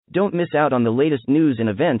Don't miss out on the latest news and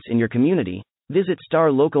events in your community. Visit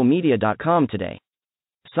starlocalmedia.com today.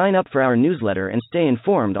 Sign up for our newsletter and stay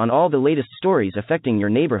informed on all the latest stories affecting your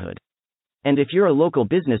neighborhood. And if you're a local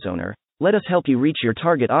business owner, let us help you reach your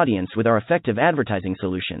target audience with our effective advertising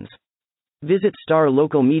solutions. Visit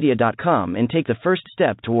starlocalmedia.com and take the first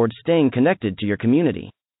step towards staying connected to your community.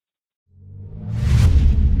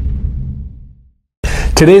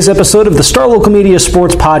 Today's episode of the Star Local Media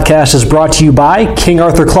Sports Podcast is brought to you by King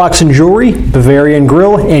Arthur Clocks and Jewelry, Bavarian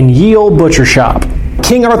Grill, and Ye Olde Butcher Shop.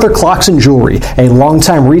 King Arthur Clocks and Jewelry, a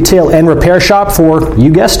longtime retail and repair shop for,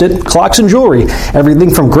 you guessed it, clocks and jewelry. Everything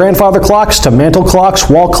from grandfather clocks to mantle clocks,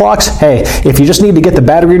 wall clocks. Hey, if you just need to get the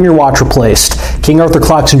battery in your watch replaced, King Arthur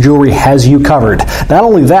Clocks and Jewelry has you covered. Not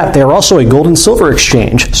only that, they are also a gold and silver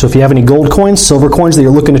exchange. So if you have any gold coins, silver coins that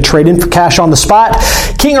you're looking to trade in for cash on the spot,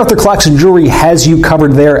 King Arthur Clocks and Jewelry has you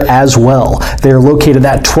covered there as well. They are located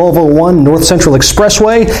at 1201 North Central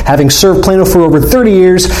Expressway, having served Plano for over 30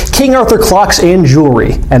 years. King Arthur Clocks and Jewelry.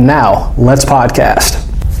 And now, let's podcast.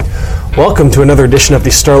 Welcome to another edition of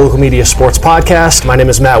the Star Local Media Sports Podcast. My name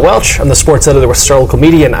is Matt Welch. I'm the sports editor with Star Local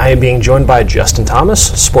Media, and I am being joined by Justin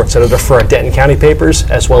Thomas, sports editor for our Denton County papers,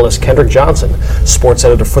 as well as Kendrick Johnson, sports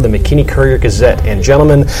editor for the McKinney Courier-Gazette. And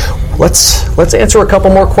gentlemen, let's answer a couple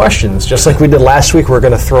more questions. Just like we did last week, we're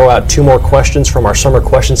going to throw out two more questions from our summer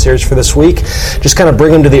question series for this week. Just kind of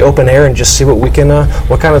bring them to the open air and just see what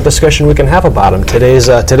kind of discussion we can have about them.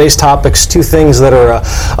 Today's topics, two things that are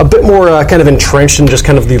a bit more kind of entrenched in just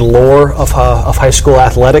kind of the lore of high school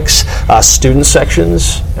athletics, student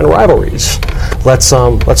sections, and rivalries. Let's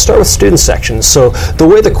start with student sections. So the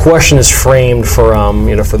way the question is framed for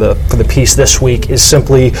the piece this week is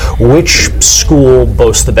simply which school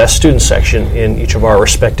boasts the best student section in each of our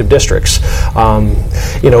respective districts. Kind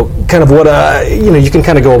of what you can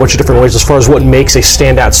kind of go a bunch of different ways as far as what makes a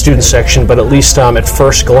standout student section, but at least at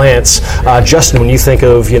first glance, Justin, when you think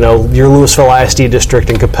of your Louisville ISD district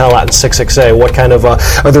and Capel out in 6XA, what kind of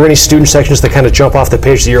are there any student sections that kind of jump off the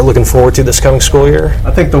page that you're looking forward to this coming school year?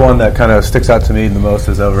 I think the one that kind of sticks out to me the most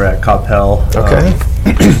is over at Capel. Okay.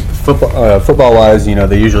 Football-wise,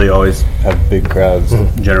 they usually always have big crowds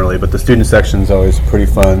generally, but the student section's always pretty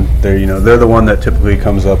fun. They're the one that typically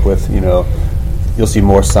comes up with, you'll see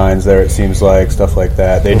more signs there, it seems like, stuff like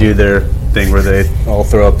that. They do their thing where they all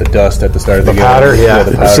throw up the dust at the start of the game. Powder,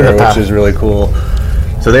 the powder, which is really cool.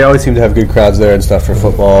 So they always seem to have good crowds there and stuff for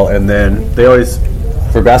football, and then they always,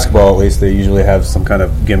 for basketball at least, they usually have some kind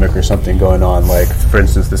of gimmick or something going on. Like, for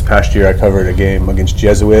instance, this past year I covered a game against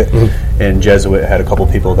Jesuit, and Jesuit had a couple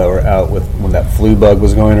people that were out when that flu bug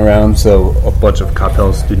was going around, so a bunch of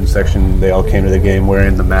Capel student section, they all came to the game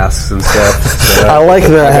wearing the masks and stuff. So I like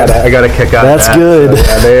that. I got a kick out of that. That's good.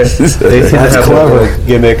 So, they seem to have little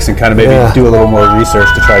gimmicks and kind of maybe do a little more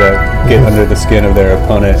research to try to get under the skin of their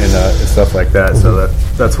opponent and stuff like that. So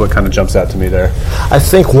that's what kind of jumps out to me there. I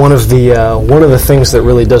think one of the things that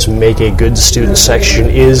really does make a good student section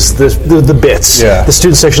is the bits. Yeah. The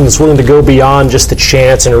student section that's willing to go beyond just the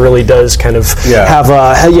chants and it really does kind of have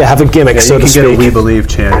a gimmick, so to speak. You can get a "We Believe"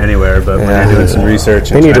 chant anywhere, but when you're doing some research,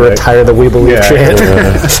 they need to retire the "We Believe" chant.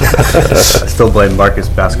 I still blame Marcus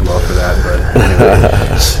basketball for that, but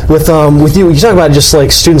anyway. With you talk about just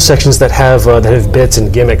like student sections that have bits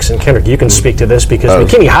and gimmicks. And Kendrick, you can speak to this because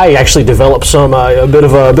McKinney High actually developed a bit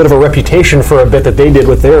of a reputation for a bit that they did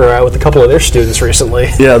with a couple of their students recently.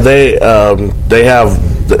 Yeah, they have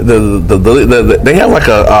they have like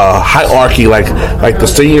a hierarchy, like the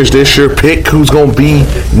seniors this year pick who's going to be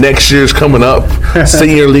next year's coming up,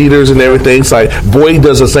 senior leaders and everything. It's like Boyd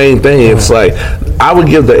does the same thing. It's like I would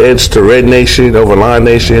give the edge to Red Nation over Lion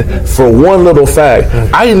Nation for one little fact.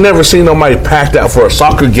 I ain't never seen nobody packed out for a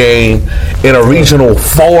soccer game in a regional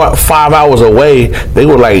 5 hours away. They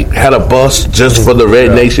were like had a bus just for the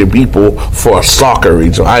Red Nation people for a soccer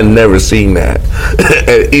regional. I never seen that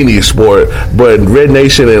at any sport, but Red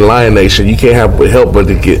Nation and Lion Nation, you can't help but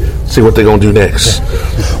to see what they're gonna do next.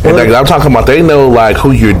 And like I'm talking about, they know like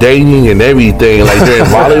who you're dating and everything, like during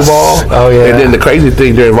volleyball. Oh yeah. And then the crazy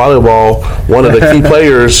thing during volleyball, one of the key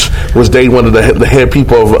players was dating one of the head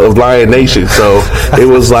people of Lion Nation. So it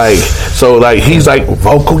was like, he's like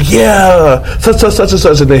vocal, yeah, such and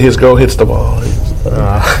such, and then his girl hits the ball.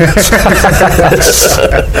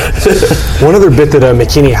 One other bit that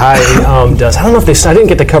McKinney High does, I don't know if I didn't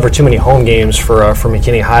get to cover too many home games for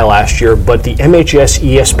McKinney High last year, but the MHS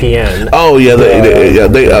ESPN. Oh yeah,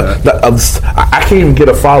 I can't even get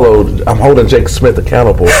a follow. I'm holding Jake Smith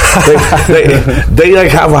accountable. They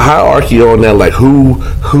like have a hierarchy on that, like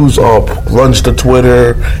who's runs the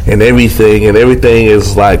Twitter and everything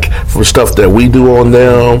is like from stuff that we do on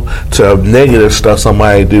them to negative stuff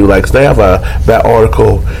somebody do. Like they have that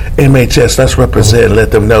article MHS, let's represent and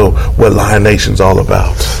let them know what Lion Nation's all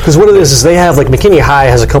about. Because what it is they have, like, McKinney High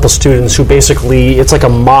has a couple students who basically, it's like a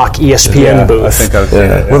mock ESPN booth. I think I was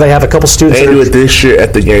where they have a couple students. They do it this year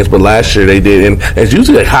at the games, but last year they did. And it's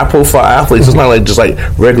usually like high-profile athletes. It's not like just like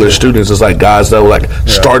regular students. It's like guys that were like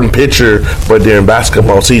starting pitcher, but during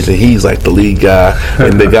basketball season, he's like the lead guy.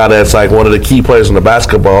 And the guy that's like one of the key players in the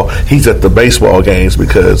basketball, he's at the baseball games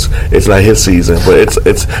because it's not his season. But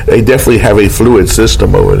it's they definitely have a fluid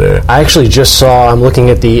system over there. I actually just saw, I'm looking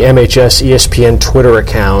at the MHS ESPN Twitter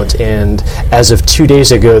account, and as of 2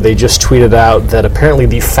 days ago, they just tweeted out that apparently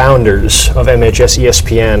the founders of MHS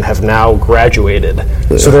ESPN have now graduated.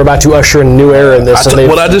 Yeah. So they're about to usher in a new era in this.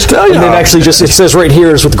 What I just tell you? And they've actually just, it says right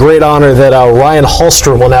here, is with great honor that Ryan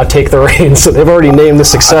Hallstrom will now take the reins. So they've already named the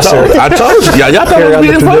successor. I told you. Y'all thought it was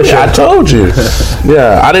being funny. I told you.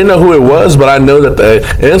 Yeah, I didn't know who it was, but I know that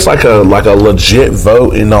it's like a legit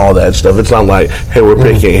vote and all that stuff. It's not like, hey, we're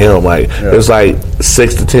picking him. Like there's like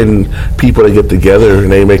 6 to 10 people that get together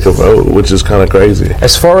and they make a vote, which is kind of crazy.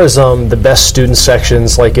 As far as the best student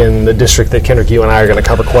sections, like in the district that Kendrick, you and I are going to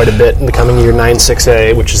cover quite a bit in the coming year,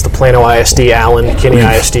 9-6A, which is the Plano ISD, Allen, McKinney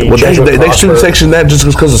ISD. Well, they student section that just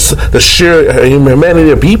because of the sheer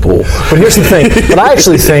humanity of people. But here's the thing. But I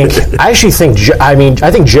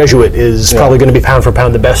think Jesuit is probably going to be pound for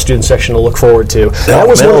pound the best student section to look forward to. That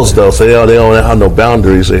was males though, so they don't have no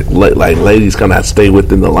boundaries. Like ladies kind of have to stay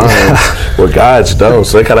within the lines, where guys don't.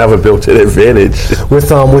 So they kind of have a built-in advantage.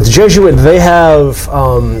 With Jesuit, they have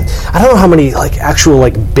I don't know how many actual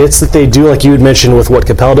bits that they do, like you had mentioned with what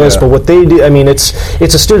Capel does, but what they do, I mean, it's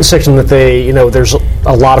a student section that they, there's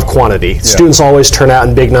a lot of quantity. Yeah. Students always turn out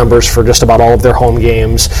in big numbers for just about all of their home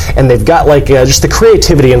games, and they've got just the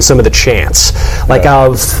creativity and some of the chants.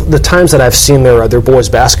 Of the times that I've seen their boys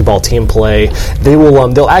basketball team play,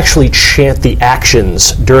 they'll actually chant the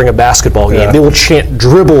actions during a basketball game. Yeah. They will chant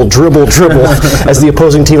dribble, dribble, dribble as the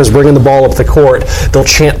opposing team is bringing the ball up the court. They'll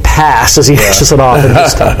chant pass as he pushes it off, and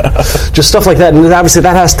just stuff like that. And obviously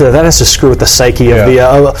that has to screw with the psyche of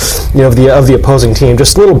the opposing team.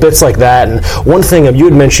 Just little bits like that. And one thing you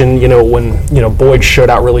had mentioned, when Boyd showed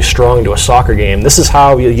out really strong to a soccer game. This is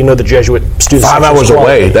how the Jesuit students 5 hours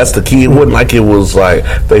away. That's the key. It wasn't like it was like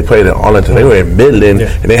they played in Arlington. They were in Midland,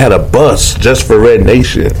 and they had a bus just for Red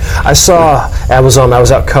Nation. I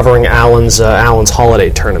was out covering Allen's holiday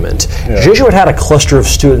tournament. Yeah. Jesuit had a cluster of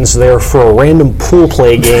students there for a random pool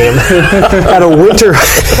play game at a winter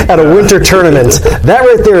tournament. That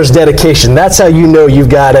right there is dedication. That's how you've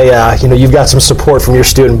got you've got some support from your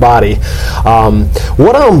student body.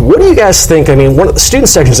 What do you guys think? I mean, one of the student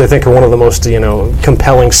sections I think are one of the most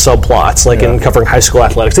compelling subplots. In covering high school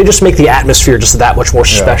athletics, they just make the atmosphere just that much more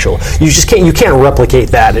special. You can't replicate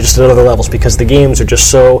that just at other levels because the games are just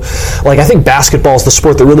so. I think basketball is the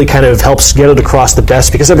sport that really kind of helps get it across the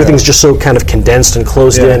best because everything's just so kind of condensed and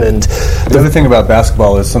closed in. And the other thing about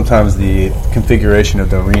basketball is sometimes the configuration of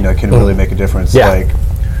the arena can really make a difference. Yeah.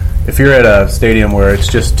 If you're at a stadium where it's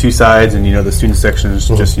just two sides and the student section is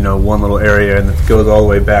just one little area and it goes all the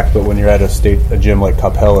way back, but when you're at a gym like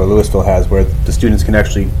Capel or Louisville has, where the students can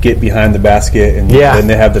actually get behind the basket and then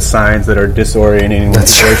they have the signs that are disorienting when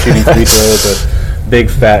they're shooting free throws with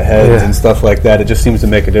big fat heads and stuff like that, it just seems to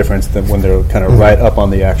make a difference that when they're kind of right up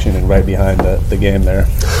on the action and right behind the game there.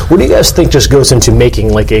 What do you guys think just goes into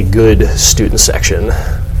making a good student section?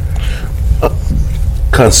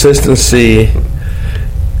 Consistency.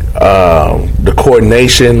 The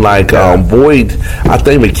coordination, Boyd, I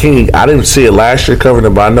think McKinney, I didn't see it last year covering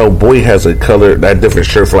it, but I know Boyd has that different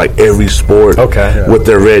shirt for every sport with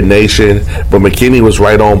their Red Nation, but McKinney was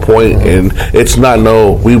right on point, and it's not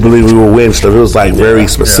we believe we will win stuff. It was very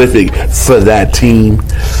specific for that team.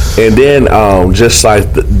 And then just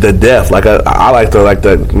the depth, I like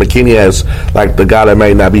the McKinney has the guy that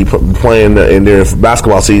may not be playing in their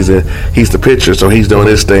basketball season, he's the pitcher, so he's doing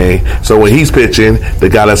his thing. So when he's pitching, the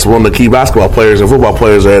guy that's one of the key basketball players and football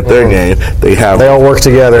players are at their game. They all work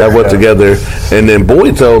together. They work together. And then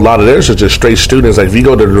Boyd, though, a lot of theirs are just straight students. If you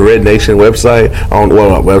go to the Red Nation website,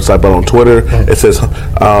 but on Twitter, it says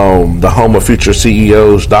the home of future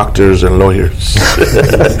CEOs, doctors, and lawyers.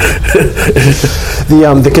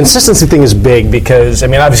 The consistency thing is big because,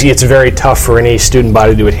 obviously it's very tough for any student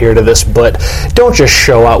body to adhere to this, but don't just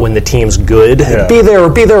show out when the team's good. Yeah. Be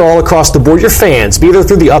there all across the board. You're fans. Be there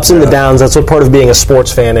through the ups and the downs. That's what part of being a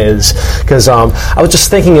sports fan is. Because I was just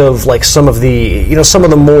thinking of some of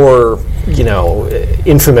the more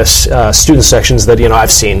infamous student sections that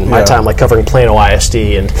I've seen in my time, like covering Plano ISD,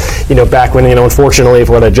 and back when unfortunately,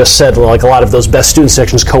 for what I just said, like a lot of those best student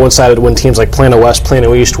sections coincided when teams like Plano West,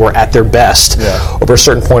 Plano East were at their best over a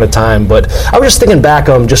certain point of time. But I was just thinking back,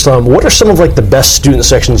 what are some of like the best student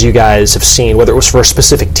sections you guys have seen, whether it was for a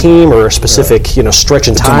specific team or a specific stretch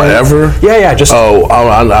in time? Ever? Yeah.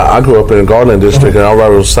 I grew up in Garland District, and I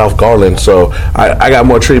was South Garland, so I got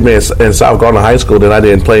more treatment in South Garland High School than I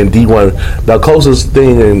did playing D1. The closest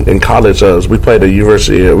thing in college is we played at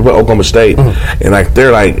University, we played Oklahoma State, and like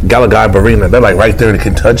they're like Gallagher Arena, they're like right there in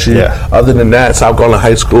Kentucky. Yeah. Other than that, South Garland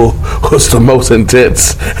High School was the most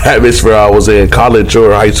intense atmosphere I was in, college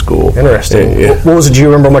or high school. Interesting. What was it? Do you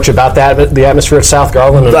remember much about that? The atmosphere at South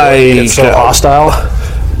Garland, and it's so hostile.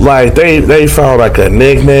 Like they found like a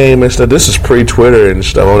nickname and stuff. This is pre-Twitter and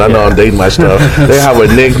stuff. I know I'm dating my stuff. They have a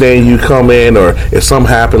nickname. You come in, or if something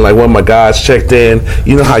happened, like one of my guys checked in.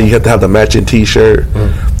 You know how you have to have the matching T-shirt.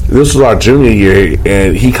 This was our junior year,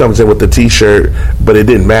 and he comes in with the T-shirt, but it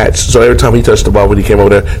didn't match. So every time he touched the ball, when he came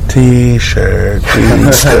over there, T-shirt.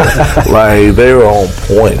 Like they were on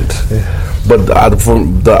point. But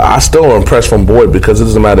I still am impressed from Boyd, because it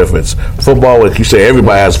doesn't matter if it's football. Like you say,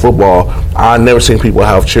 everybody has football. I never seen people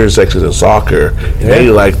have cheer sections in soccer.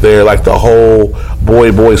 They're like the whole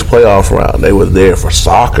boys playoff round. They were there for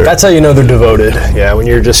soccer. That's how you know they're devoted. Yeah, when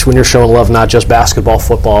you're showing love, not just basketball,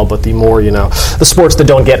 football, but the more the sports that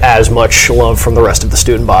don't get as much love from the rest of the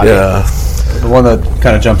student body. Yeah. The one that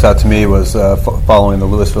kind of jumps out to me was following the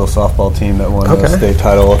Louisville softball team that won the state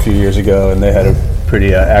title a few years ago, and they had a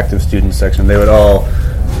pretty active student section. They would all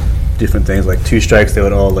different things, like two strikes. They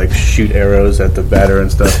would all like shoot arrows at the batter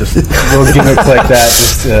and stuff, just little gimmicks like that,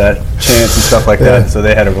 just chants and stuff like that. So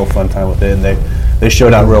they had a real fun time with it, and they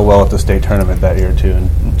showed out real well at the state tournament that year too, and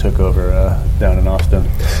took over down in Austin.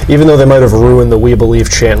 Even though they might have ruined the "We Believe"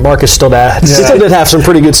 chant, Marcus still did have some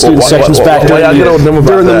pretty good student sections back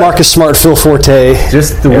during the Marcus Smart, Phil Forte.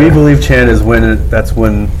 Just the "We Believe" chant is when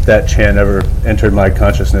that chant ever entered my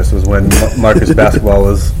consciousness, was when Marcus basketball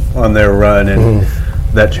was on their run, and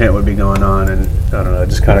that chant would be going on, and I don't know, it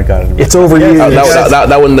just kind of got it. It's over you.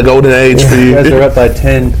 That wasn't the golden age for you. You guys are up by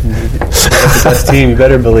 10. The best team. You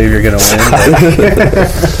better believe you're going to win.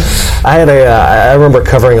 I remember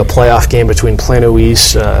covering a playoff game between Plano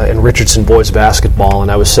East and Richardson boys basketball,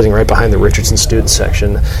 and I was sitting right behind the Richardson student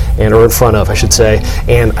section, or in front of, I should say,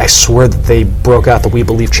 and I swear that they broke out the "We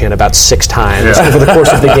Believe" chant about 6 times over the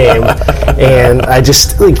course of the game. And I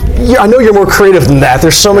just, I know you're more creative than that.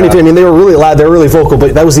 There's so many, they were really loud, they were really vocal,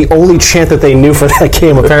 but that was the only chant that they knew for that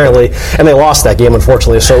game, apparently. And they lost that game,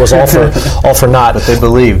 unfortunately, so it was all for naught. But they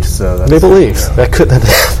believed, so they believed. That could,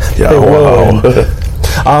 they wow.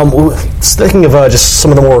 Speaking of just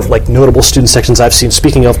some of the more notable student sections I've seen,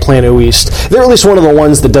 speaking of Plano East, they're at least one of the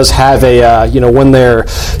ones that does have a, when their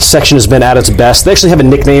section has been at its best, they actually have a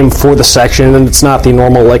nickname for the section, and it's not the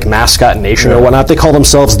normal mascot nation or whatnot. They call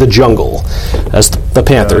themselves the Jungle, as the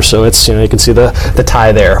Panthers, so it's, you can see the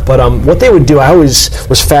tie there. But what they would do, I always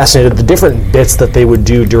was fascinated, the different bits that they would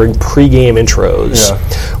do during pregame intros.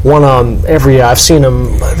 One, I've seen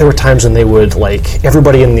them, there were times when they would,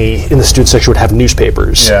 everybody in the student section would have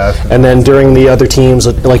newspapers. And then during the other teams,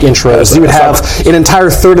 intros, you would have an entire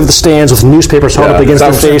third of the stands with newspapers held up against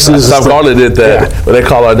their faces. South Garland did that. When they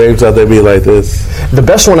call our names out, they'd be like this. The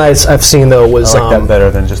best one I've seen, though, was... I like that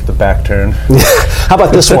better than just the back turn. How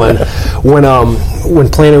about this one? When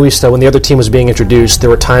Plano East, when the other team was being introduced, there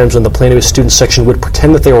were times when the Plano East student section would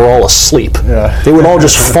pretend that they were all asleep. They would all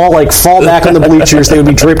just fall back on the bleachers. They would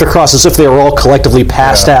be draped across as if they were all collectively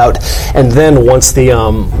passed out. And then once they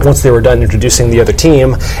were done introducing the other team,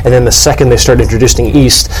 and then the second they started introducing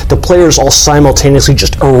East, the players all simultaneously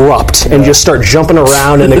just erupt and just start jumping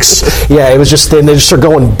around, and it was just they just start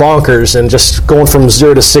going bonkers and just going from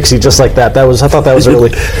 0 to 60 just like that. I thought that was a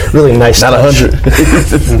really, really nice. Not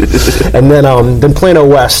 100. And then Plano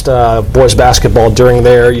West boys basketball during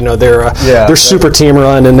their super team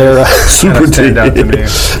run and their super team. I'm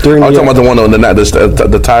talking about the one on the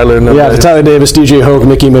Tyler. The Tyler Davis, DJ Hogue,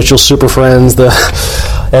 Mickey Mitchell, Super Friends,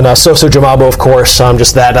 and Soso Jamabo, of course.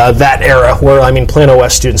 Just that era where Plano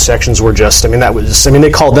West student sections were just they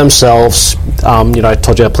called themselves I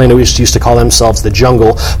told you Plano East used to call themselves the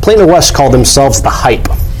Jungle. Plano West called themselves the Hype.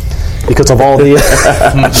 because of all the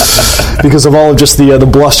because of all of just the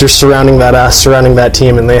bluster surrounding that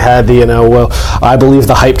team, and they had I believe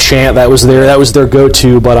the hype chant that was their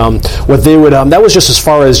go-to. But what they would that was just as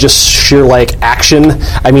far as just sheer action.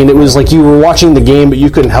 I mean, it was like you were watching the game, but you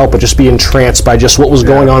couldn't help but just be entranced by just what was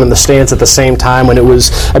going on in the stands at the same time. When it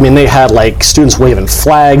was, I mean, they had students waving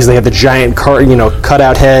flags. They had the giant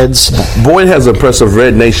cutout heads. Boyd has an impressive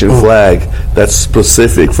Red Nation flag that's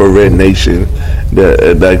specific for Red Nation.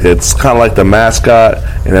 It's kind of like the mascot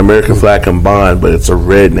and the American flag combined, but it's a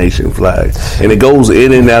Red Nation flag, and it goes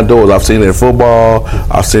in and outdoors. I've seen it in football.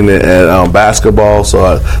 I've seen it at basketball.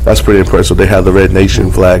 So that's pretty impressive. They have the Red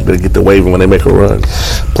Nation flag that get the waving when they make a run.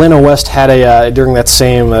 Plano West had during that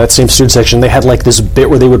same student section, they had this bit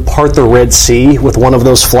where they would part the Red Sea with one of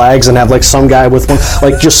those flags and have some guy with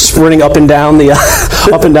one just sprinting up and down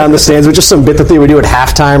the stands, with just some bit that they would do at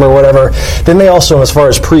halftime or whatever. Then they also, as far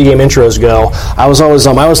as pregame intros go, I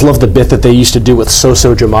always loved the bit that they used to do with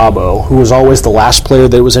Soso Jamabo, who was always the last player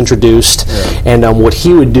that was introduced. Yeah. And what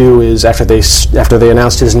he would do is after they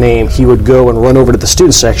announced his name, he would go and run over to the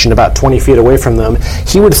student section about 20 feet away from them.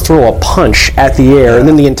 He would throw a punch at the air, and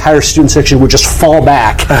then the entire student section would just fall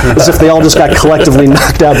back as if they all just got collectively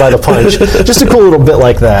knocked out by the punch. Just a cool little bit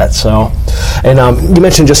like that. So, and you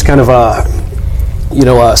mentioned just kind of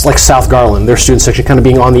like South Garland, their student section kind of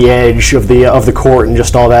being on the edge of the court and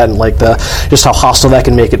just all that, and just how hostile that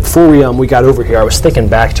can make it. Before we got over here, I was thinking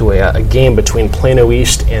back to a game between Plano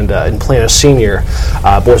East and Plano Senior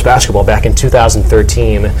boys basketball back in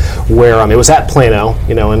 2013, where it was at Plano,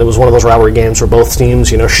 and it was one of those rivalry games where both teams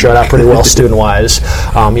showed out pretty well student wise.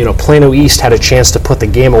 Plano East had a chance to put the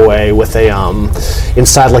game away with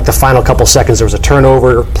inside the final couple seconds there was a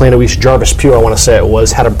turnover. Plano East Jarvis Pugh, I want to say it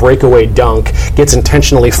was, had a breakaway dunk, gets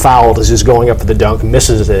intentionally fouled as he's going up for the dunk,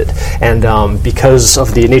 misses it, and because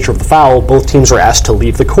of the nature of the foul, both teams were asked to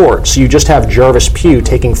leave the court. So you just have Jarvis Pugh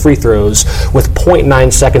taking free throws with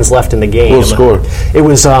 0.9 seconds left in the game. What score? It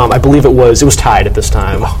was, I believe it was tied at this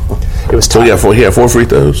time. It was tied. So he had 4 free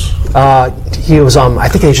throws? He was, I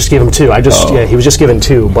think they just gave him 2. He was just given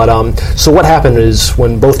 2. But so what happened is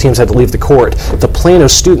when both teams had to leave the court, the Plano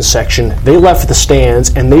student section, they left the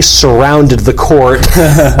stands and they surrounded the court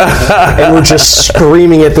and were just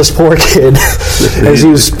screaming at this poor kid as he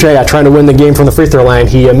was trying to win the game from the free throw line.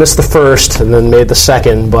 He missed the first and then made the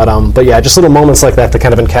second. But yeah, just little moments like that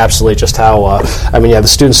kind of encapsulate just how the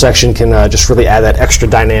student section can just really add that extra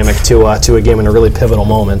dynamic to a game in a really pivotal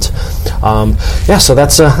moment. So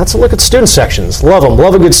that's a look at student sections. Love them.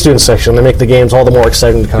 Love a good student section. They make the games all the more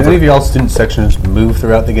exciting to cover. Do any of y'all student sections move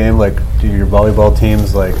throughout the game? Do your volleyball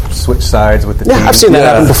teams switch sides with the team? Yeah, I've seen that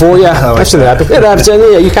happen before. Yeah, I've seen that happen. It happens.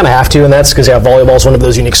 And, you kind of have to, and that's because volleyball is one of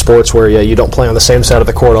those unique sports where you don't play on the same side of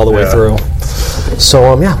the court all the way through.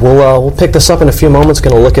 So we'll pick this up in a few moments.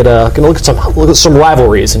 Going to look at some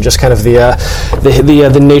rivalries and just kind of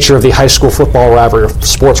the nature of the high school football rivalry, or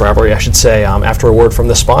sports rivalry, I should say. After a word from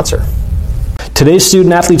the sponsor. Today's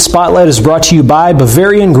Student Athlete Spotlight is brought to you by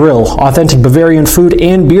Bavarian Grill, authentic Bavarian food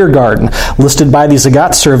and beer garden. Listed by the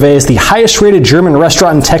Zagat survey as the highest rated German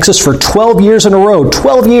restaurant in Texas for 12 years in a row.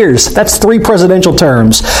 12 years! That's 3 presidential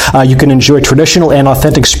terms. You can enjoy traditional and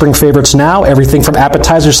authentic spring favorites now. Everything from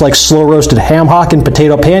appetizers like slow roasted ham hock and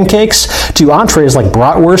potato pancakes to entrees like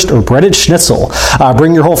bratwurst or breaded schnitzel.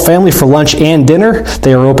 Bring your whole family for lunch and dinner.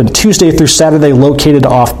 They are open Tuesday through Saturday, located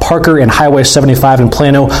off Parker and Highway 75 in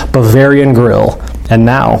Plano. Bavarian Grill. And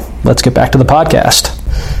now, let's get back to the podcast.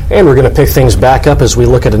 And we're going to pick things back up as we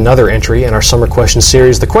look at another entry in our summer question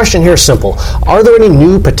series. The question here is simple. Are there any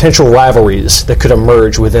new potential rivalries that could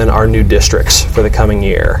emerge within our new districts for the coming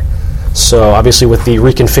year? So obviously with the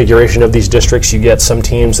reconfiguration of these districts, you get some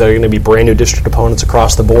teams that are going to be brand new district opponents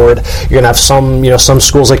across the board. You're going to have some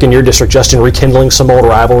schools like in your district, Justin, rekindling some old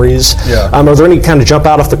rivalries. Yeah. Are there any kind of jump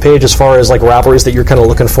out off the page as far as rivalries that you're kind of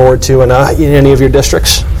looking forward to in any of your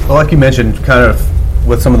districts? Well, like you mentioned, kind of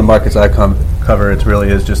with some of the markets I cover, it really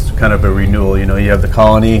is just kind of a renewal. You have the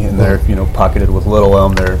Colony, and they're pocketed with Little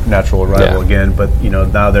Elm, their natural rival again. But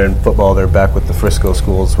now they're in football. They're back with the Frisco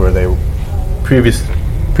schools, where they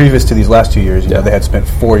previous to these last 2 years, they had spent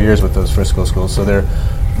 4 years with those Frisco schools, so they're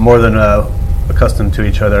more than accustomed to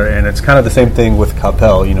each other. And it's kind of the same thing with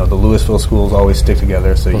Coppell. The Louisville schools always stick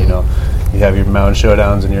together, so you have your Mountain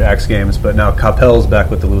Showdowns and your X Games. But now Coppell's back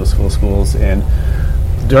with the Louisville schools, and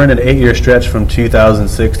during an 8-year stretch from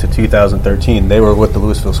 2006 to 2013, they were with the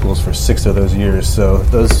Louisville schools for 6 of those years. So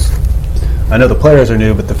I know the players are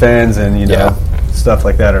new, but the fans and stuff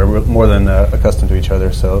like that are more than accustomed to each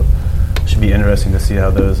other. So should be interesting to see how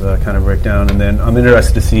those kind of break down. And then I'm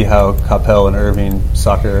interested to see how Coppell and Irving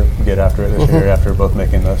soccer get after it this year, after both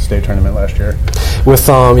making the state tournament last year. With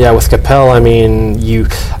Coppell,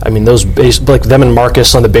 those like them and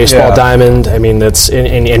Marcus on the baseball diamond. I mean, that's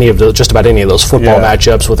in any of those, just about any of those football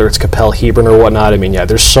matchups, whether it's Coppell, Hebron, or whatnot. I mean,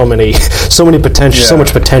 there's so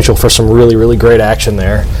much potential for some really, really great action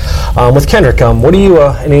there. With Kendrick, what do you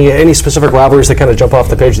any specific rivalries that kind of jump off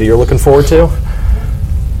the page that you're looking forward to?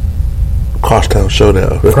 Crosstown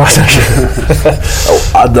Showdown. There's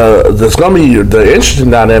going to be the interesting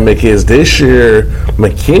dynamic is this year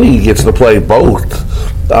McKinney gets to play both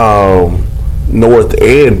North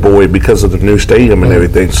and Boyd because of the new stadium and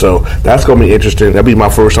everything. So that's going to be interesting. That'll be my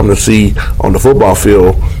first time to see on the football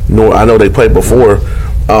field. I know they played before.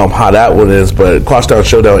 How that one is, but Crosstown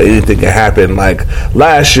Showdown, anything can happen. Like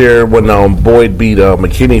last year when Boyd beat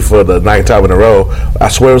McKinney for the 9th time in a row, I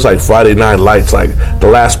swear it was like Friday Night Lights. Like the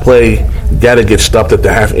last play, Gadda gets stuffed at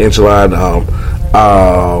the half-inch line.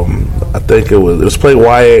 I think it was Play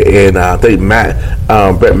Wyatt and I think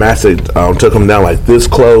Brett Massett took him down like this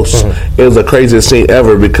close. It was the craziest scene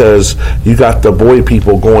ever because you got the Boyd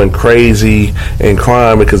people going crazy and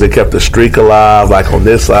crying because they kept the streak alive. Like on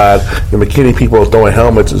this side, the McKinney people were throwing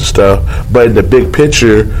helmets and stuff. But in the big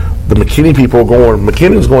picture, the McKinney people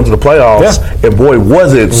McKinney was going to the playoffs and Boyd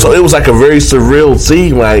wasn't. So it was like a very surreal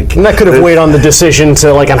scene. Like, and that could have weighed on the decision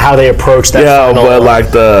to on how they approached that. Yeah, but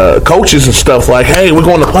like the coaches and stuff, like, hey, we're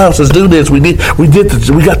going to the playoffs. Let's do this. We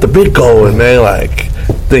got the big goal, and they like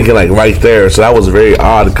thinking like right there. So that was very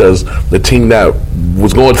odd because the team that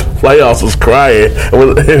was going to the playoffs was crying,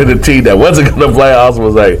 and the team that wasn't going to the playoffs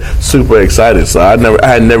was like super excited. So I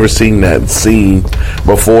had never seen that scene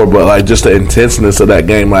before, but like just the intenseness of that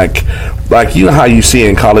game, like you know how you see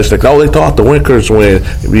in college, like they thought the Winkers win.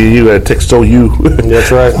 You had Texas OU.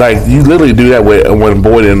 That's right. Like you literally do that when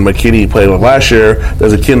Boyd and McKinney played. Last year,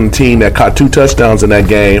 there's a kid on the team that caught 2 touchdowns in that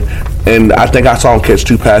game. And I think I saw him catch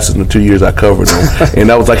 2 passes in the 2 years I covered him. And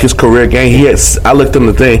that was like his career game. I looked in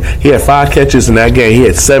the thing. He had 5 catches in that game. He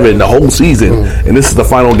had 7 the whole season. And this is the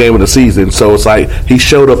final game of the season. So it's like he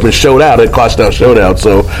showed up and showed out at Crosstown Showdown.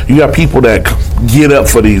 So you got people that get up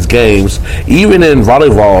for these games. Even in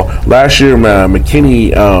volleyball, last year,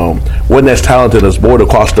 McKinney wasn't as talented as Boyd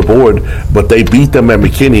across the board, but they beat them at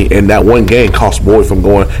McKinney, and that one game cost Boyd from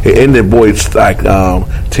going. It ended Boyd's like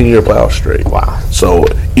 10-year playoff streak. Wow. So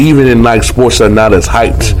even in like sports that are not as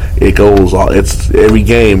hyped, it goes on. It's every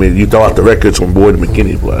game, and you throw out the records when Boyd and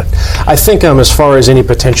McKinney play. I think as far as any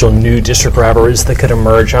potential new district rivalries that could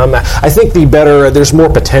emerge, I think there's more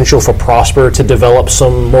potential for Prosper to develop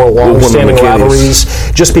some more long-standing rivalries,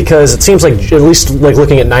 just because it seems like, at least like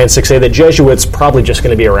looking at 9-6A, that Jesuits probably just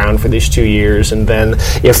going to be around for these 2 years, and then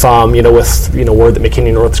if with word that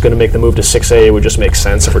McKinney North is going to make the move to 6A, it would just make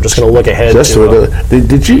sense if we're just going to look ahead.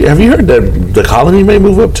 Have you heard that the Colony may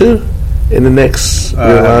move up too in the next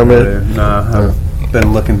environment? No, I've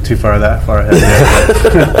been looking too far ahead.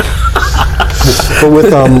 But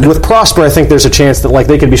with Prosper, I think there's a chance that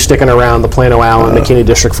they could be sticking around the Plano-Allen, McKinney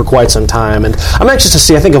district for quite some time. And I'm anxious to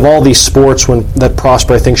see. I think of all these sports that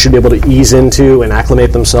Prosper, I think, should be able to ease into and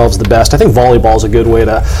acclimate themselves the best. I think volleyball is a good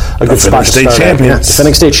spot to start.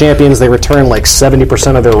 Defending state champions. They return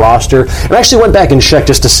 70% of their roster. And I actually went back and checked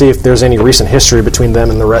just to see if there's any recent history between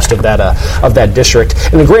them and the rest of that district.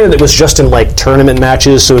 And granted, it was just in tournament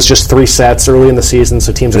matches, so it's just 3 sets early in the season,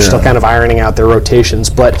 so teams are still kind of ironing out their rotations.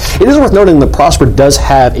 But it is worth noting that Prosper does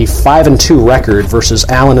have a 5-2 record versus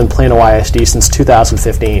Allen and Plano ISD since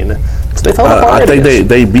 2015. So they've held up already. I think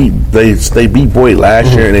they beat Boyd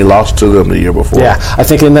last year and they lost to them the year before. Yeah, I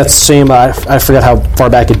think in that same I forget how far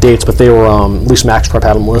back it dates, but they were at least Max Prep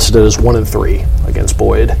had them listed as 1-3 against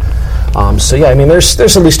Boyd. So yeah, I mean, there's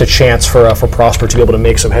at least a chance for Prosper to be able to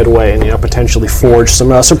make some headway and potentially forge some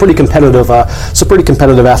pretty competitive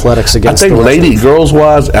athletics against. I think girls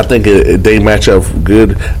wise, I think they match up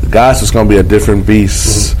good. The guys, it's going to be a different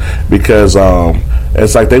beast because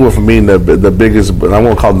it's like they went from being the biggest, I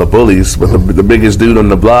won't call them the bullies, but the biggest dude on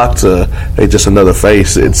the block to they just another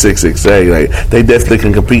face at 6'6". They definitely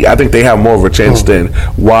can compete. I think they have more of a chance than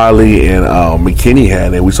Wiley and McKinney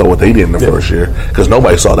had, and we saw what they did in the first year because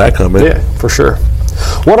nobody saw that coming. Yeah, for sure.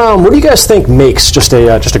 What do you guys think makes just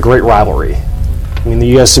a great rivalry? I mean,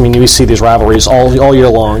 you see these rivalries all year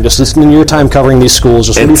long. Just in your time covering these schools,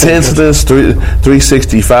 just intenseness,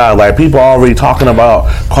 365. People already talking about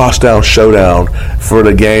Crosstown Showdown for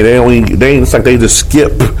the game. It's like they just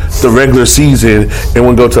skip the regular season and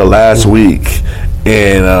would go to the last week,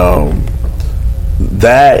 and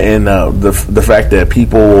that and the fact that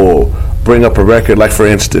people will bring up a record, like for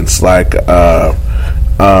instance,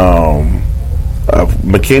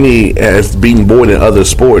 McKinney has beaten Boyd in other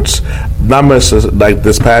sports. Not much like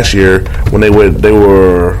this past year when they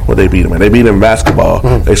beat him. They beat him in basketball.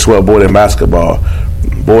 Mm-hmm. They swept Boyd in basketball.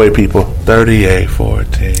 Boyd people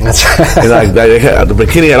 38-14. That's right. And like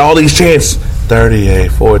McKinney had all these chances.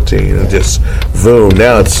 38-14 and just boom.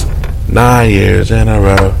 Now it's 9 years in a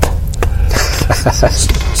row.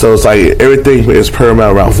 So it's like everything is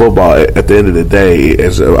paramount around football. At the end of the day,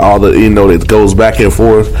 is all the it goes back and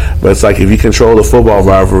forth. But it's like if you control the football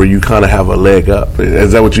rivalry, you kind of have a leg up.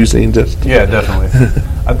 Is that what you've seen? Just yeah, definitely.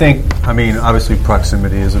 I mean, obviously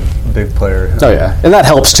proximity is a big player. Oh yeah, and that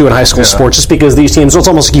helps too in high school sports, just because these teams, it's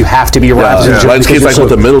almost like you have to be rivals. Yeah. Like kids went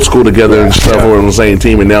to middle school together and stuff, were on the same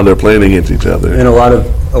team, and now they're playing against each other. And a lot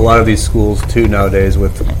of these schools too nowadays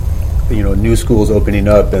with new schools opening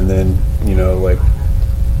up, and then like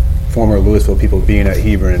former Louisville people being at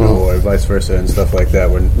Hebron or vice versa and stuff like that.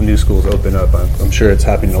 When new schools open up, I'm sure it's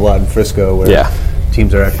happening a lot in Frisco where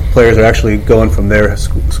players are actually going from their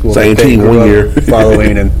school same team 1 year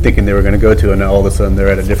following and thinking they were going to go to, and now all of a sudden they're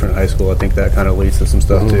at a different high school. I think that kind of leads to some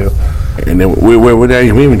stuff too. And then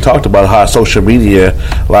we even talked about how social media,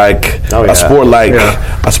 like a sport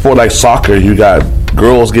like soccer, you got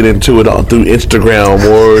girls get into it through Instagram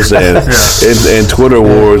wars and Twitter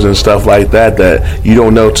wars and stuff like that you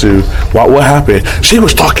don't know what happened. She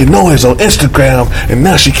was talking noise on Instagram and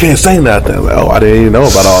now she can't say nothing. Like, I didn't even know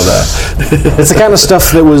about all that. It's the kind of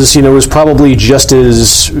stuff that was probably just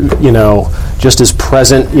as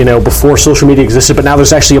present before social media existed, but now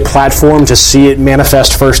there's actually a platform to see it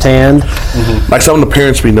manifest firsthand. Mm-hmm. Like some of the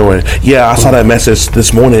parents be knowing, I saw that message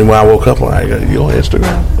this morning when I woke up. Like, you on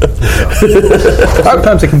Instagram?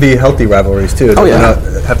 Sometimes it can be healthy rivalries too. It doesn't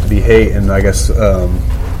not have to be hate, and I guess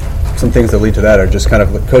some things that lead to that are just kind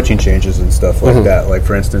of coaching changes and stuff like that. Like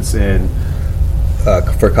for instance,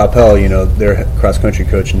 for Coppell, their cross country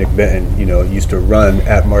coach Nick Benton, used to run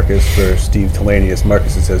at Marcus for Steve Talani as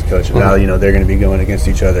Marcus's head coach, and now they're going to be going against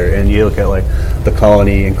each other. And you look at like the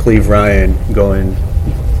Colony and Cleve Ryan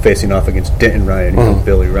facing off against Denton Ryan,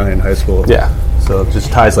 Billy Ryan High School. Yeah. So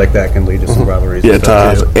just ties like that can lead to some rivalries. Yeah,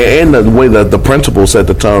 ties. And the way that the principals set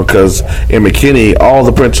the tone, because in McKinney, all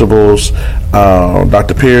the principals,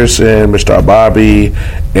 Dr. Pearson, Mr. Bobby,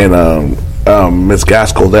 and Ms.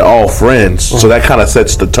 Gaskell, they're all friends. So that kind of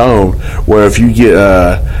sets the tone, where if you get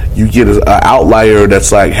an outlier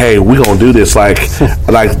that's like, hey, we're going to do this, like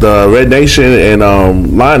the Red Nation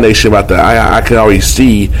and Lion Nation I can already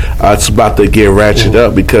see it's about to get ratcheted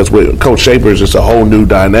up, because with Coach Shapers, it's a whole new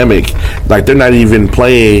dynamic. Like they're not even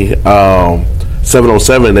playing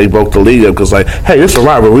 7-on-7. They broke the league up because hey, it's a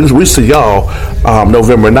rivalry. We see y'all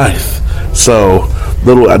November 9th. So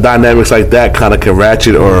little dynamics like that kind of can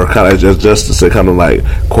ratchet or kind of just to say kind of like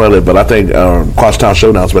quell it. But I think Crosstown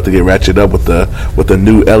Showdown is about to get ratcheted up with the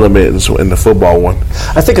new element in the football one.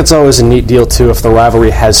 I think it's always a neat deal too if the rivalry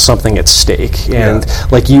has something at stake, and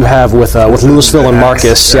like you have with Louisville and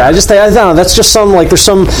Marcus. I don't know. That's just there's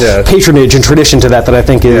some patronage and tradition to that I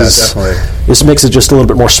think is this makes it just a little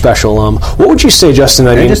bit more special. What would you say, Justin?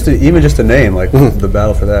 I mean, even just a name like the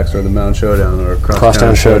Battle for the Axe or the Mound Showdown or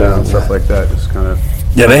Crosstown Showdown, stuff like that. Just kind of.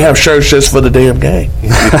 Yeah, they have shirts just for the damn game.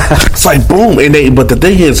 It's like boom, but the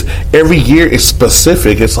thing is, every year it's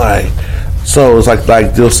specific. It's like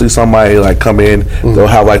you'll see somebody come in, they'll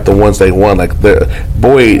have the ones they won. Like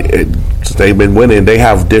they've been winning. They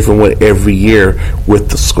have different one every year with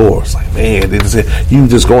the scores. Like man, you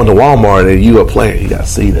just go into Walmart and you a player. You gotta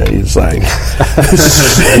see that. It's like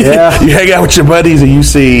you hang out with your buddies and you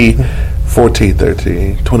see 14,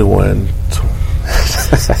 13, 21.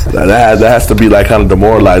 that has to be kind of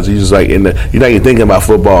demoralizing. You just you're not even thinking about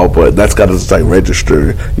football, but that's got to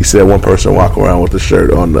register. You see that one person walk around with the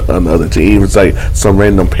shirt on the other team. It's like some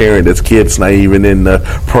random parent that's kid's not even in the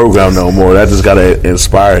program no more. That just got to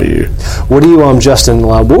inspire you. What do you, Justin?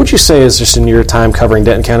 What would you say is just in your time covering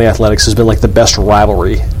Denton County athletics has been the best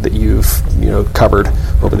rivalry that you've covered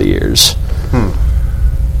over the years?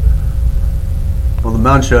 Well, the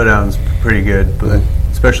Mound Showdown's pretty good, but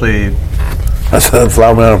especially. That's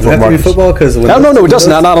Flower Mound. Does it have to be football? Because no, it doesn't.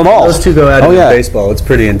 Not at all. Those two go at it in baseball. It's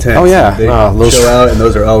pretty intense. Oh yeah, they show out, and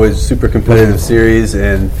those are always super competitive series,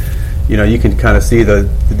 and you can kind of see the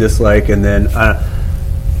dislike, and then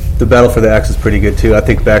the Battle for the Axe is pretty good too. I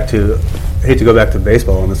think I hate to go back to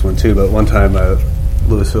baseball on this one too, but one time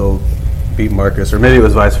Louisville beat Marcus, or maybe it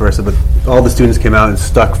was vice versa, but all the students came out and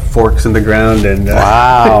stuck forks in the ground, and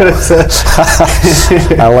wow.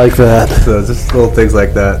 I like that. So just little things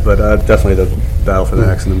like that, but definitely the Battle for the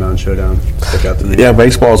Axe and the Mound Showdown stick out to me. Yeah,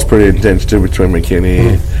 baseball is pretty intense too between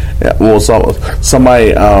McKinney. Yeah, well,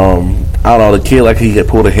 somebody I don't know, the kid, like he had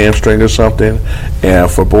pulled a hamstring or something, and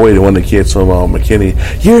for Boyd, one of the kids from McKinney,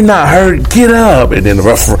 "You're not hurt, get up!" And then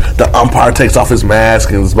the umpire takes off his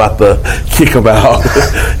mask and is about to kick him out.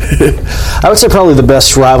 I would say probably the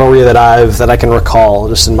best rivalry that I can recall,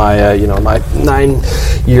 just in my my 9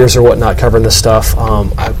 years or whatnot covering this stuff.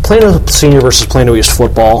 Plano Senior versus Plano East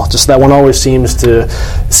football. Just that one always seems to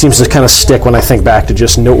kind of stick when I think back to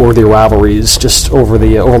just noteworthy rivalries just over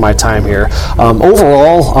my time here.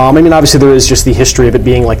 Overall, I mean, obviously there is just the history of it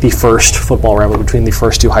being like the first football rivalry between the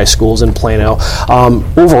first two high schools in Plano.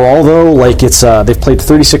 Overall, though, like it's they've played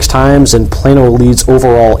 36 times, and Plano leads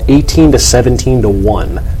overall 18 to 17 to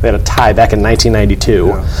 1. They had a tie back in 1992.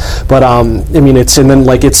 Yeah. But I mean, it's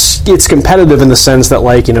competitive in the sense that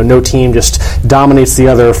no team just dominates the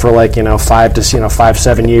other for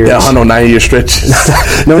 5-7 years. Yeah, no 9-year stretches.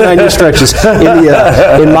 No 9-year stretches.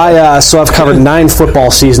 So I've covered 9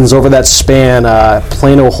 football seasons over that span.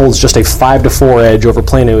 Plano holds just a 5-4 edge over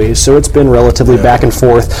Plano East, so it's been relatively back and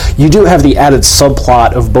forth. You do have the added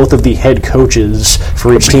subplot of both of the head coaches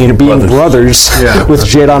for each team being brothers, with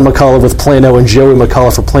Jadon McCullough with Plano and Joey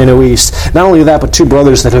McCullough for Plano East. Not only that, but two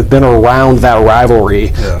brothers that have been around that rivalry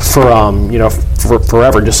for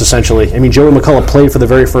forever, just essentially. I mean, Joey McCullough played for the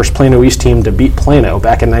very first Plano East team to beat Plano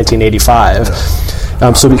back in 1985.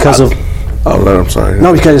 So because of... Oh, I'm sorry.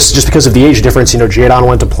 No, because of the age difference, Jadon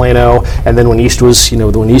went to Plano, and then when East was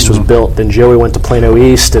built, then Joey went to Plano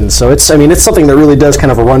East, and so it's something that really does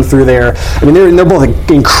kind of run through there. I mean, they're both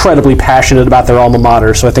incredibly passionate about their alma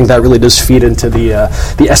mater, so I think that really does feed into the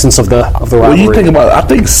essence of the rivalry. Well, you think about it, I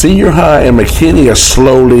think Senior High and McKinney are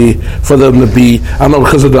slowly for them to be. I don't know,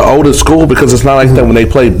 because of the older school, because it's not like that when they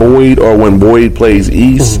play Boyd or when Boyd plays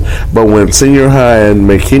East, but when Senior High and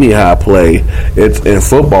McKinney High play, it's in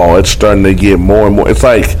football. It's starting to get more and more. It's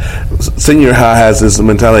like Senior High has this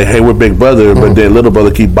mentality, hey, we're big brother, but then little brother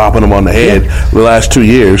keep bopping them on the head the last 2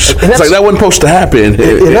 years. It's like that wasn't supposed to happen.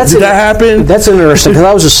 Did that happen? That's interesting,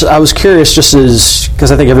 because I was curious, just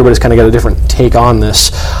because I think everybody's kind of got a different take on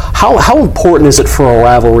this. How important is it for a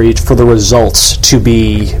rivalry for the results to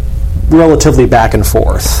be relatively back and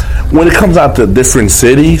forth? When it comes out to different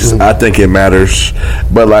cities, I think it matters.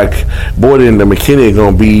 But like Boyd and the McKinney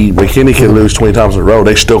McKinney can lose 20 times in a row.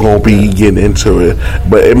 They still gonna be getting into it,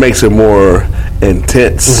 but it makes it more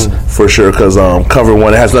intense for sure. Because covering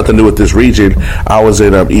one, it has nothing to do with this region. I was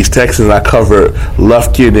in East Texas, and I covered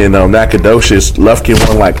Lufkin and Nacogdoches. Lufkin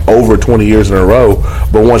won over 20 years in a row,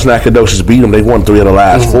 but once Nacogdoches beat them, they won 3 of the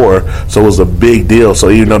last 4. So it was a big deal. So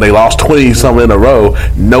even though they lost 20 something in a row,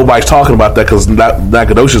 nobody's talking about that because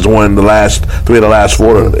Nacogdoches won the last 3 of the last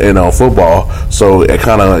 4 in football. So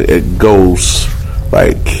it goes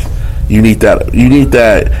you need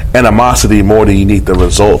that animosity more than you need the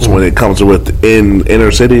results when it comes to within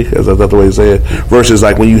inner city, is that the way to say it? Versus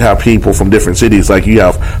when you have people from different cities, like you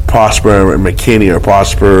have Prosper and McKinney or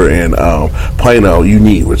Prosper and Plano, you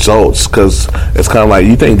need results, because it's kind of like,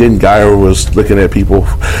 you think Denton Geyer was looking at people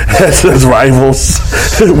as rivals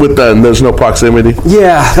with there's no proximity?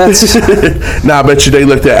 Yeah, that's... Now I bet you they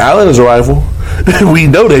looked at Allen as a rival. We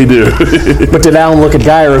know they do. But did Allen look at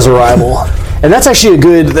Geyer as a rival? And that's actually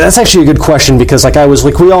a good question, because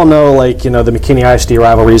we all know the McKinney ISD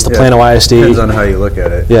rivalries, the Plano ISD. Depends on how you look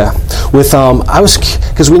at it. Yeah, with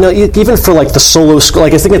because we know even for the solo school,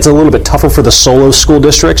 I think it's a little bit tougher for the solo school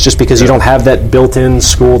districts, just because you don't have that built-in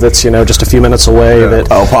school that's just a few minutes away. Yeah.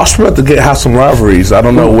 Possible to have some rivalries. I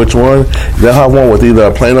don't know which one. They'll have one with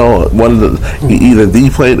either Plano, either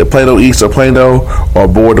the Plano East or Plano, or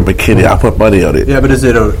Boyd or McKinney. I put money on it. Yeah, but is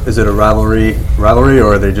it a rivalry,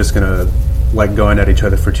 or are they just gonna going at each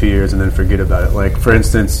other for 2 years and then forget about it? For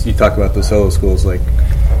instance, you talk about the solo schools. I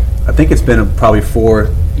think it's been probably 4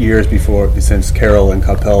 years since Carroll and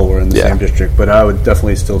Coppell were in the same district, but I would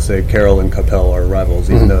definitely still say Carroll and Coppell are rivals,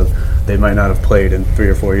 even though they might not have played in 3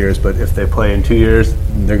 or 4 years. But if they play in 2 years,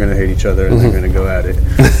 they're going to hate each other and they're going to go at it.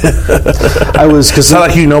 It's not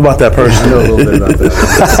like you know about that person. I know a little bit about that.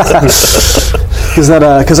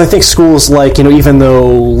 Because I think schools even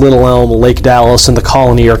though Little Elm, Lake Dallas, and the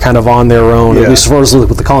Colony are kind of on their own, at least as far as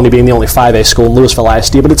with the Colony being the only 5A school in Louisville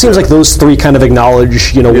ISD, but it seems like those 3 kind of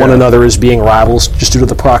acknowledge one another as being rivals just due to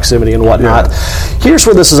the proximity and whatnot. Yeah. Here's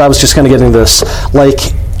where I was just kind of getting this.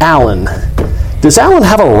 Allen. Does Allen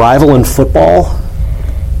have a rival in football?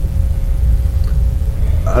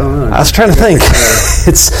 I don't know. I was trying to think.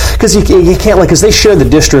 It's because you can't because they share the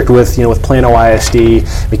district with Plano ISD,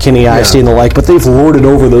 McKinney ISD, and the like, but they've lorded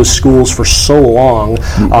over those schools for so long.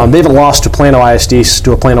 They haven't lost to a Plano ISD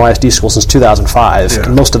school since 2005. Yeah.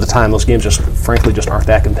 And most of the time, those games frankly aren't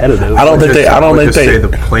that competitive. I don't think say the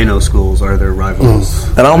Plano schools are their rivals.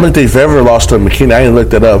 And I don't think they've ever lost to McKinney. I didn't look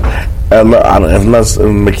that up. Unless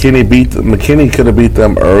McKinney could have beat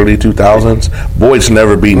them early 2000s. Boyd's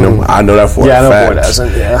never beaten them. I know that for a fact. Yeah, Boyd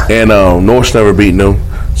hasn't. Yeah, and North's never beaten them.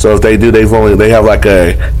 So if they do, they have like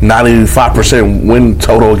a 95% win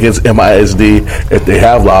total against MISD if they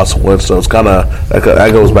have lost one. So it's kind of that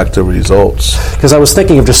goes back to results. Because I was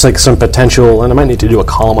thinking of just like some potential, and I might need to do a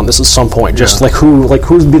column on this at some point. Just like who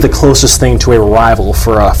would be the closest thing to a rival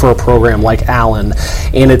for a program like Allen,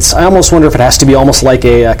 and I almost wonder if it has to be almost like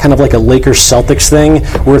a kind of like a Lakers Celtics thing,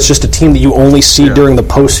 where it's just a team that you only see during the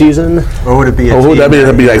postseason. Or would it be? Would that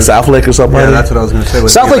be like South Lake or something? Yeah, that's what I was going to say.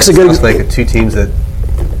 South Lake's a good. South Lake, two teams that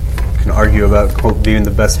can argue about quote being the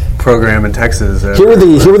best program in Texas. Here were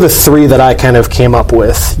the three that I kind of came up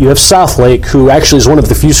with. You have South Lake, who actually is one of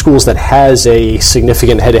the few schools that has a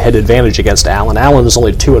significant head-to-head advantage against Allen. Allen is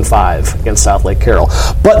only 2-5 against South Lake Carroll,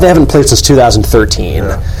 but they haven't played since 2013.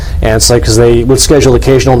 And it's like because they would schedule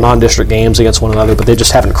occasional non-district games against one another, but they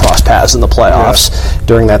just haven't crossed paths in the playoffs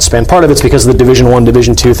during that span. Part of it's because of the Division I,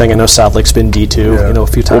 Division II thing. I know South Lake's been D2, a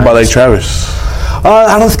few times. What about Lake Travis?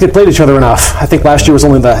 I don't think they played each other enough. I think last year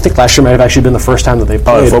last year might have actually been the first time that they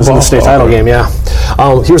played. It was in the state title game, yeah.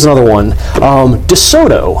 Here's another one.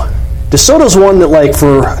 DeSoto. DeSoto's one that, like,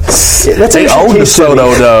 they own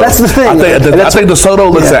DeSoto, though. That's the thing. I think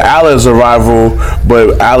DeSoto looks at Allen as a rival,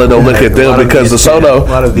 but Allen don't look at them because DeSoto.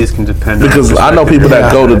 A lot of these can depend. Because I know people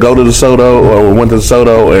that go to DeSoto or went to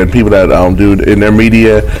DeSoto, and people that do in their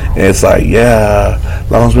media, and it's like,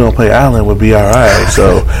 as long as we don't play Allen, we'll be all right.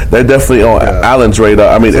 So they're definitely on Allen's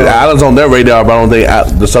radar. I mean, Allen's on their radar, but I don't think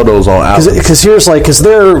DeSoto's on Allen. Because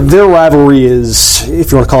their rivalry is,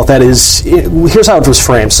 if you want to call it that, here's how it was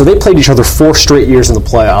framed. So they played each other 4 straight years in the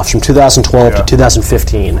playoffs from 2012 to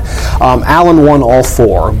 2015. Allen won all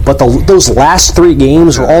 4, but those last 3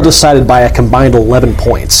 games were all decided by a combined 11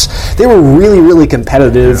 points. They were really, really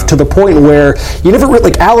competitive to the point where you never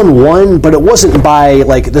really, Allen won, but it wasn't by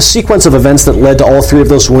like the sequence of events that led to all 3 of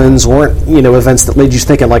those wins weren't events that led you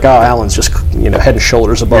thinking like, oh, Allen's just head and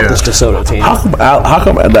shoulders above this DeSoto team. How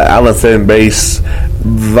come the Allen fan base,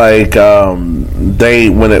 like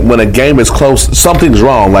when a game is close, something's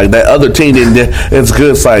wrong. Like that other team didn't. It's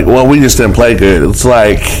good. It's like, well, we just didn't play good. It's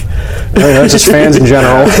like it's just fans in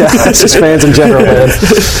general. It's just fans in general, man.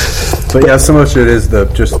 But so much of it is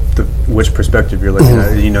which perspective you're looking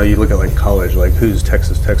at. You look at like college, like who's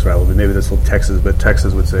Texas Tech's rival? Maybe this will Texas, but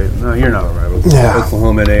Texas would say, no, you're not a rival.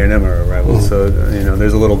 Oklahoma and A&M are a rival. So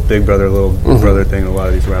there's a little big brother, little brother thing in a lot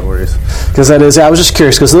of these rivalries. Because that is, I was just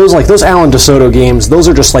curious because those Allen DeSoto games, those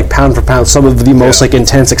are just like pound for pound some of the most like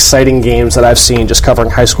intense, exciting games that I've seen just covering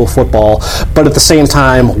high school football. But at the same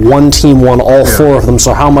time, one team won all 4 of them.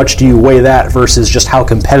 So how much do you weigh that versus just how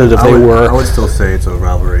competitive they were? I would still say it's a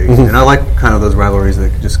rivalry, and I like kind of those rivalries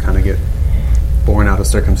that just kind of get born out of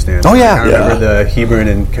circumstance. Oh yeah, I remember the Hebron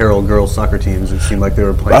and Carroll girls soccer teams. It seemed like they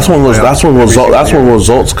were playing. That's when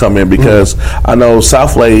results come in because I know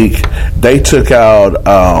South Lake, they took out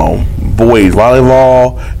boys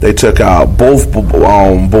volleyball. They took out both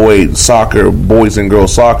boys and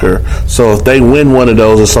girls soccer. So if they win one of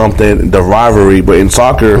those or something, the rivalry. But in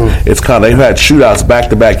soccer, it's kind of they've had shootouts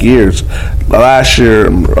back-to-back years. Last year,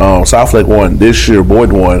 South Lake won. This year,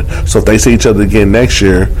 Boyd won. So if they see each other again next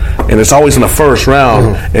year, and it's always in the first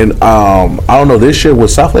round. And I don't know, this year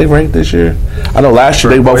was South Lake ranked this year? I know last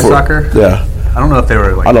year they both were. Soccer? Yeah. I don't know if they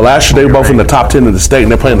were like. I know last year they were both in the top 10 of the state,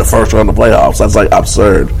 and they're playing the first round of the playoffs. That's like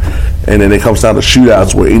absurd. And then it comes down to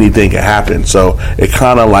shootouts where anything can happen. So it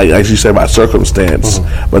kind of like, as you said, by circumstance.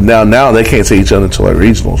 But now they can't see each other until like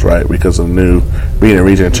regionals, right? Because of being in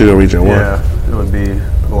Region 2 and Region 1. Yeah, it would be.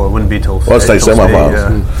 Well, it wouldn't be till state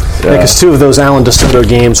semifinals. Because 2 of those Allen DeSoto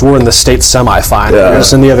games were in the state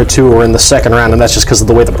semifinals, and the other 2 were in the second round, and that's just because of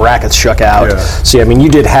the way the brackets shook out. So, you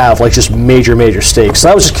did have like just major stakes. So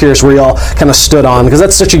I was just curious where y'all kind of stood on, because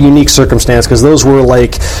that's such a unique circumstance, because those were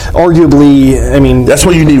like arguably, that's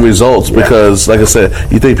where you need results, because like I said,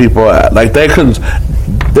 you think people like they're like,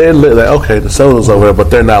 okay, DeSoto's over there, but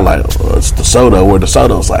they're not like, oh, it's DeSoto, where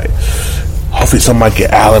DeSoto's like, hopefully somebody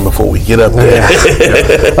get Allen before we get up there.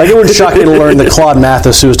 Like, it would shock me to learn that Claude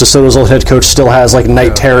Mathis, who is DeSoto's old head coach, still has like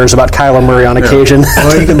night terrors about Kyler Murray on occasion.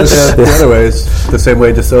 Well, you can look at it the other ways. The same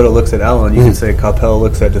way DeSoto looks at Allen, you can say Coppell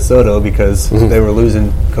looks at DeSoto because they were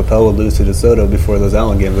losing. Coppell would lose to DeSoto before those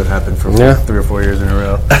Allen games would happen for 3 or 4 years in a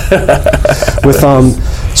row.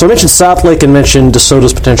 So I mentioned South Lake and mentioned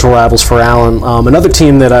DeSoto's potential rivals for Allen. Another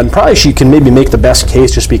team that probably she can maybe make the best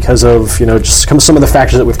case just because of just some of the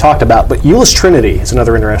factors that we've talked about. But Euless Euless Trinity is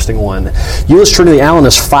another interesting one. Euless Trinity, Allen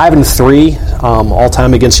is 5-3 all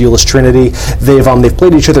time against Euless Trinity. They've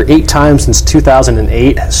played each other 8 times since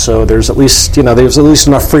 2008. So there's at least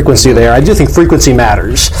enough frequency there. I do think frequency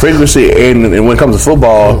matters. Frequency, and when it comes to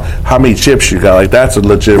football, how many chips you got? Like, that's a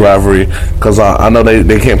legit rivalry, because I know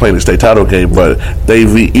they can't play in the state title game, but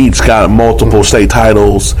they've each got multiple state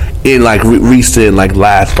titles in like recent, like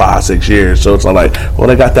last 5-6 years. So it's like, well,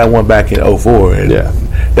 they got that one back in 2004, and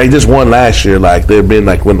they just won last year. Like, they've been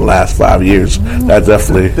like win the last 5 years. That's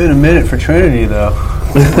definitely been a minute for Trinity though.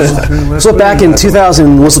 So back in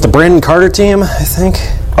 2000, was it the Brandon Carter team? I think.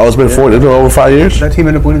 Oh, it's been over 5 years. Did that team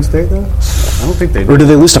end up winning state though? I don't think they did. Or did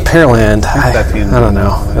they lose to Pearland? I don't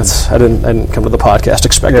know. Yeah. I didn't come to the podcast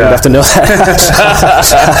expecting to have to know that.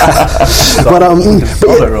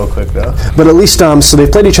 Solve it real quick though. But at least so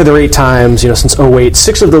they've played each other 8 times. Since 2008.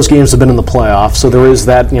 6 of those games have been in the playoffs. So there is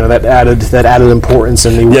that that added importance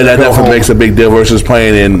in the that definitely makes a big deal versus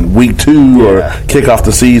playing in week 2 or kick off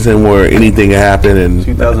the season where anything can happen. And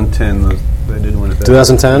 2010. They did win it.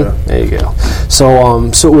 2010. Yeah. There you go. So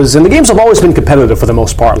it was, and the games have always been competitive for the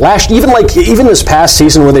most part. Even this past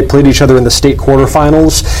season where they played each other in the state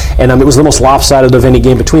quarterfinals, and it was the most lopsided of any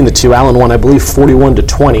game between the two. Allen won, I believe,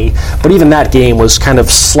 41-20. But even that game was kind of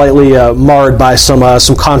slightly marred by some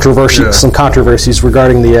controversies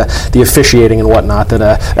regarding the officiating and whatnot that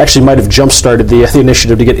actually might have jump-started the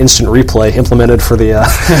initiative to get instant replay implemented for the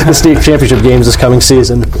state championship games this coming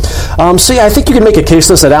season. I think you can make a case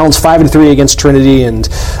that Allen's 5-3 against Trinity, and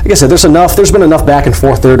like I said, there's been enough back and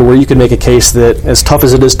forth there to where you can make a case that, as tough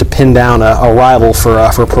as it is to pin down a rival for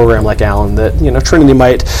a program like Allen, that Trinity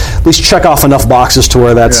might at least check off enough boxes to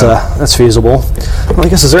where that's feasible. Well, I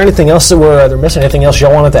guess, is there anything else that they're missing? Anything else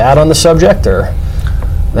y'all wanted to add on the subject, or?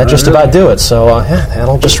 That just about do it. So,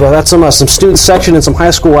 that's some student section and some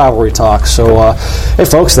high school rivalry talk. So, hey,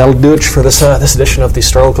 folks, that'll do it for this edition of the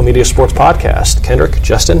Star Local Media Sports Podcast. Kendrick,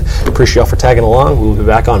 Justin, appreciate y'all for tagging along. We'll be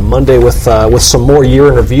back on Monday with some more year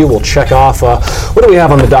in review. We'll check off what do we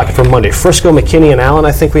have on the docket for Monday. Frisco, McKinney, and Allen,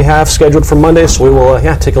 I think we have scheduled for Monday. So we will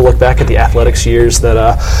take a look back at the athletics years that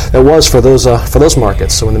was for those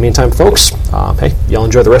markets. So in the meantime, folks, hey, y'all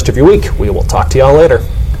enjoy the rest of your week. We will talk to y'all later.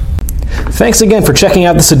 Thanks again for checking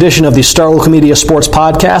out this edition of the Star Local Media Sports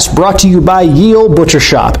Podcast, brought to you by Yale Butcher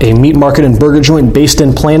Shop, a meat market and burger joint based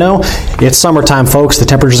in Plano. It's summertime, folks. The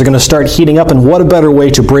temperatures are going to start heating up, and what a better way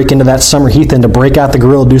to break into that summer heat than to break out the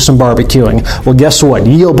grill, do some barbecuing. Well, guess what?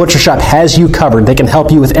 Yale Butcher Shop has you covered. They can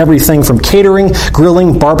help you with everything from catering,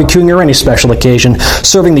 grilling, barbecuing, or any special occasion,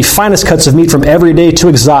 serving the finest cuts of meat from everyday to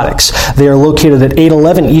exotics. They are located at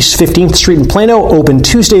 811 East 15th Street in Plano, open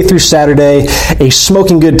Tuesday through Saturday, a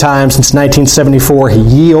smoking good time since 1974,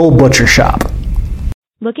 Yale Butcher Shop.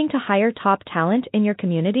 Looking to hire top talent in your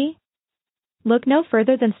community? Look no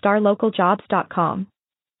further than StarLocalJobs.com.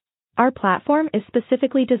 Our platform is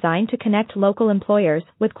specifically designed to connect local employers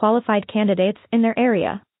with qualified candidates in their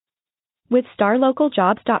area. With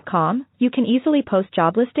StarLocalJobs.com, you can easily post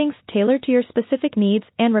job listings tailored to your specific needs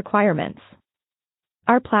and requirements.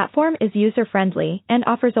 Our platform is user-friendly and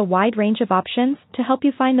offers a wide range of options to help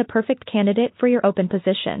you find the perfect candidate for your open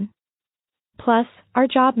position. Plus, our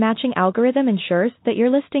job matching algorithm ensures that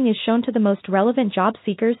your listing is shown to the most relevant job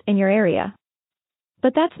seekers in your area.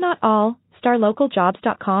 But that's not all.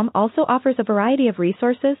 StarLocalJobs.com also offers a variety of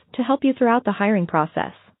resources to help you throughout the hiring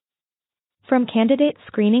process. From candidate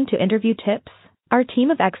screening to interview tips, our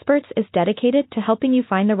team of experts is dedicated to helping you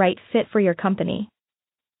find the right fit for your company.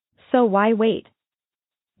 So why wait?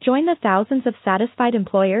 Join the thousands of satisfied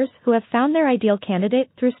employers who have found their ideal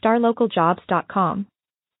candidate through StarLocalJobs.com.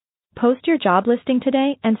 Post your job listing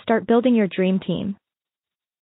today and start building your dream team.